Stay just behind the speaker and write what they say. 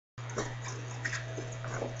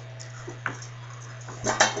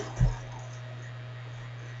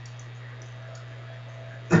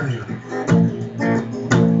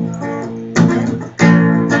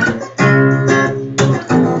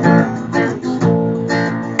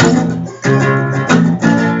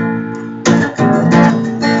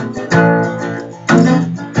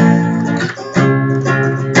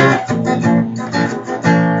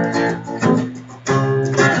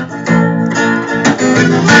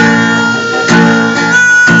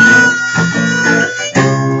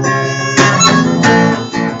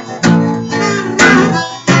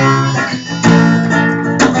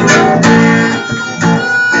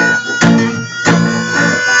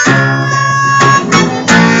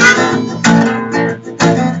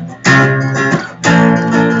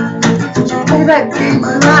in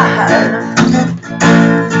life.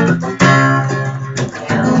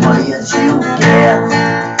 And what did you get?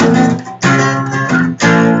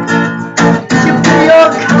 You pay your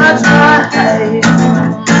cards right.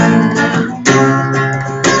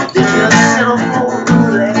 Did you settle for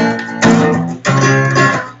roulette?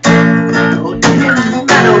 Oh, it didn't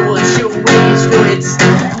matter what your wage was. It's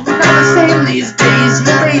not the same these days.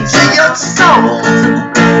 You wager your soul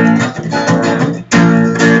to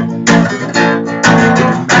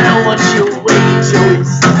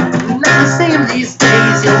these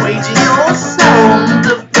days, you're waging your soul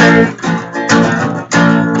to play.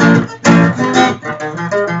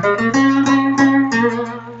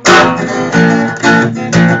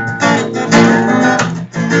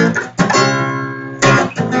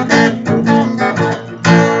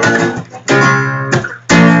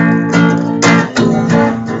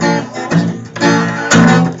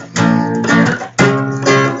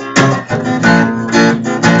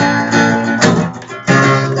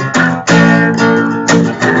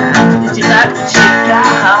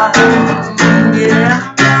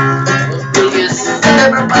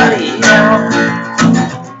 Everybody else,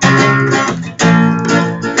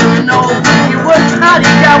 you know, you worked hard,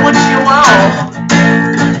 you got what you want.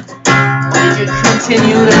 Or did you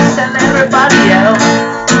continue to sell everybody else?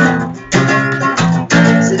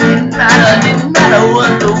 So it didn't matter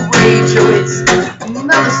what the wage is.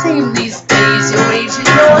 Not the same these days, you're waging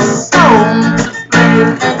your soul to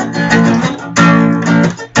play.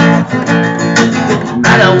 Didn't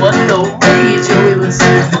matter what the wage is.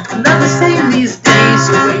 Not the same these days,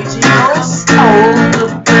 you're waging your soul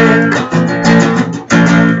to play.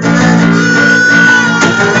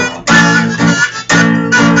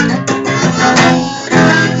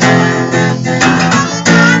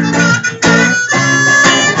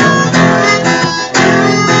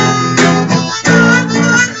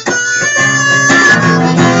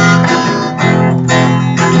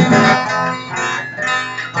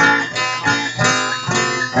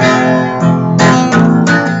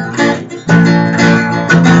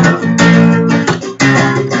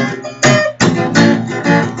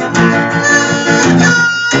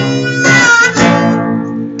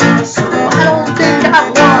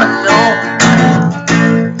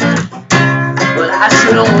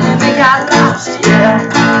 I don't think I lost,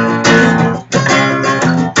 yeah.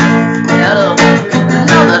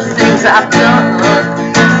 And all the things I've done,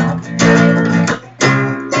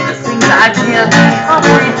 the things I can't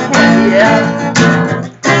comprehend, yeah.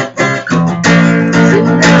 It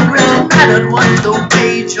never really mattered what the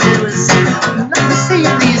wage was.